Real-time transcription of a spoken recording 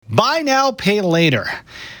Buy now, pay later.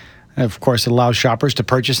 Of course, it allows shoppers to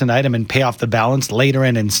purchase an item and pay off the balance later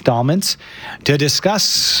in installments. To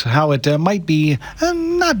discuss how it might be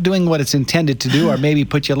not doing what it's intended to do, or maybe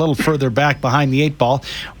put you a little further back behind the eight ball,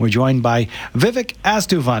 we're joined by Vivek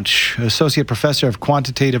Astvansh, Associate Professor of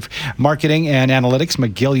Quantitative Marketing and Analytics,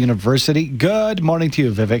 McGill University. Good morning to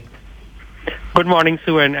you, Vivek. Good morning,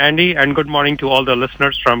 Sue and Andy, and good morning to all the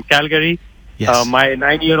listeners from Calgary. Yes. My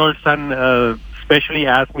 9-year-old son especially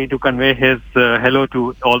asked me to convey his hello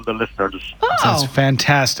to all the listeners. Oh, That's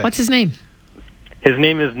fantastic. What's his name? His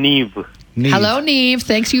name is Neve. Neve. Hello, Neve.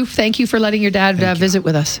 Thank you for letting your dad visit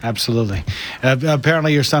with us. Absolutely.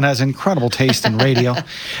 Apparently, your son has incredible taste in radio.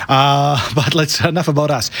 But enough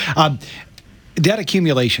about us. Debt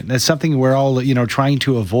accumulation, that's something we're all, trying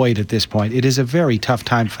to avoid at this point. It is a very tough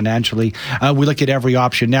time financially. We look at every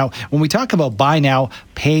option. Now, when we talk about buy now,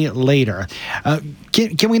 pay later,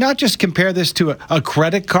 can we not just compare this to a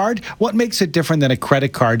credit card? What makes it different than a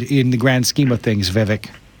credit card in the grand scheme of things, Vivek?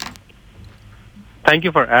 Thank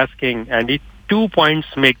you for asking, Andy. 2 points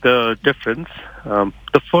make the difference.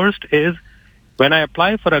 The first is when I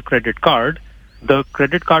apply for a credit card, the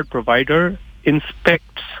credit card provider inspects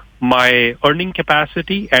my earning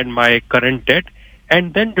capacity and my current debt,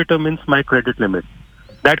 and then determines my credit limit.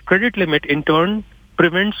 That credit limit, in turn,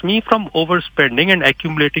 prevents me from overspending and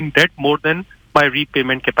accumulating debt more than my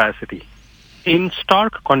repayment capacity. In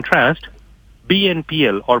stark contrast,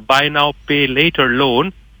 BNPL, or Buy Now, Pay Later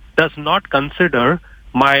loan, does not consider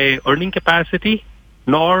my earning capacity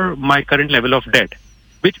nor my current level of debt,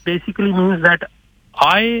 which basically means that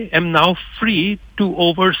I am now free to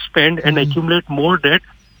overspend and accumulate more debt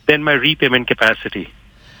than my repayment capacity.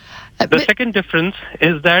 The second difference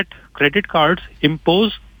is that credit cards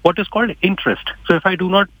impose what is called interest. So if I do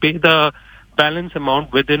not pay the balance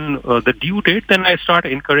amount within the due date, then I start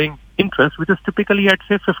incurring interest, which is typically at,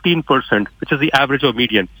 say, 15%, which is the average or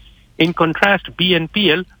median. In contrast,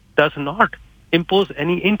 BNPL does not impose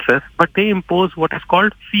any interest, but they impose what is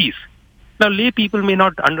called fees. Now, lay people may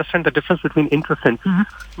not understand the difference between interest and fees,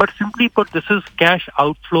 but simply put, this is cash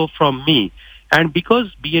outflow from me. And because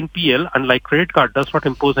BNPL, unlike credit card, does not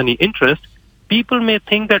impose any interest, people may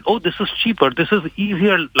think that, oh, this is cheaper, this is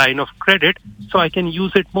easier line of credit, so I can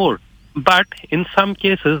use it more. But in some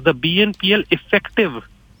cases, the BNPL effective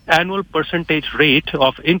annual percentage rate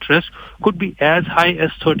of interest could be as high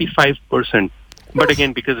as 35%. But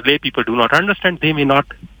again, because lay people do not understand, they may not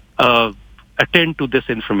attend to this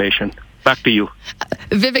information. Back to you.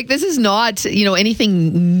 Vivek, this is not,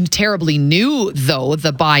 anything terribly new, though,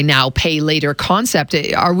 the buy now, pay later concept.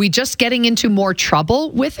 Are we just getting into more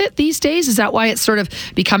trouble with it these days? Is that why it's sort of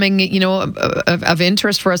becoming, of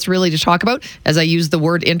interest for us really to talk about? As I use the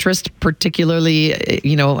word interest, particularly,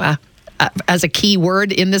 as a key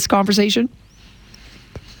word in this conversation?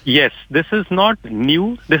 Yes, this is not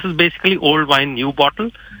new. This is basically old wine, new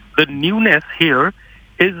bottle. The newness here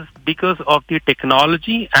is because of the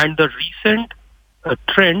technology and the recent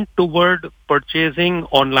trend toward purchasing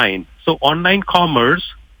online. So online commerce,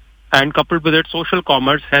 and coupled with it social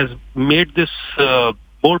commerce, has made this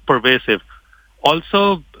more pervasive.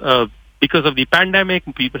 Also, because of the pandemic,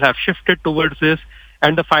 people have shifted towards this,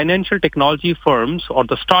 and the financial technology firms, or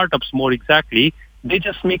the startups more exactly, they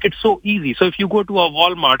just make it so easy. So if you go to a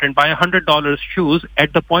Walmart and buy $100 shoes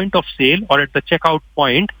at the point of sale or at the checkout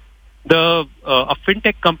point, a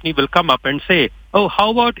fintech company will come up and say, oh, how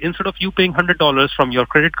about instead of you paying $100 from your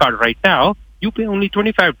credit card right now, you pay only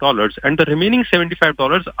 $25, and the remaining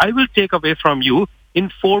 $75 I will take away from you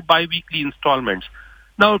in 4 bi-weekly installments.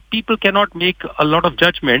 Now, people cannot make a lot of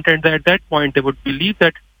judgment, and at that point they would believe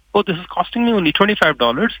that, oh, this is costing me only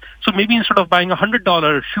 $25, so maybe instead of buying a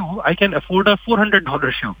 $100 shoe, I can afford a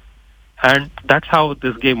 $400 shoe. And that's how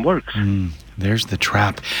this game works. There's the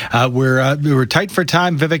trap. We're tight for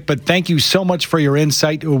time, Vivek, but thank you so much for your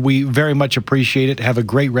insight. We very much appreciate it. Have a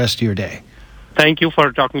great rest of your day. Thank you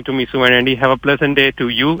for talking to me, Sue and Andy. Have a pleasant day to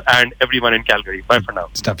you and everyone in Calgary. Bye for now.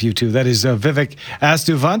 Stuff you too. That is Vivek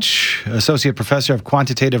Astvansh, Associate Professor of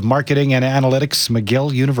Quantitative Marketing and Analytics,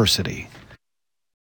 McGill University.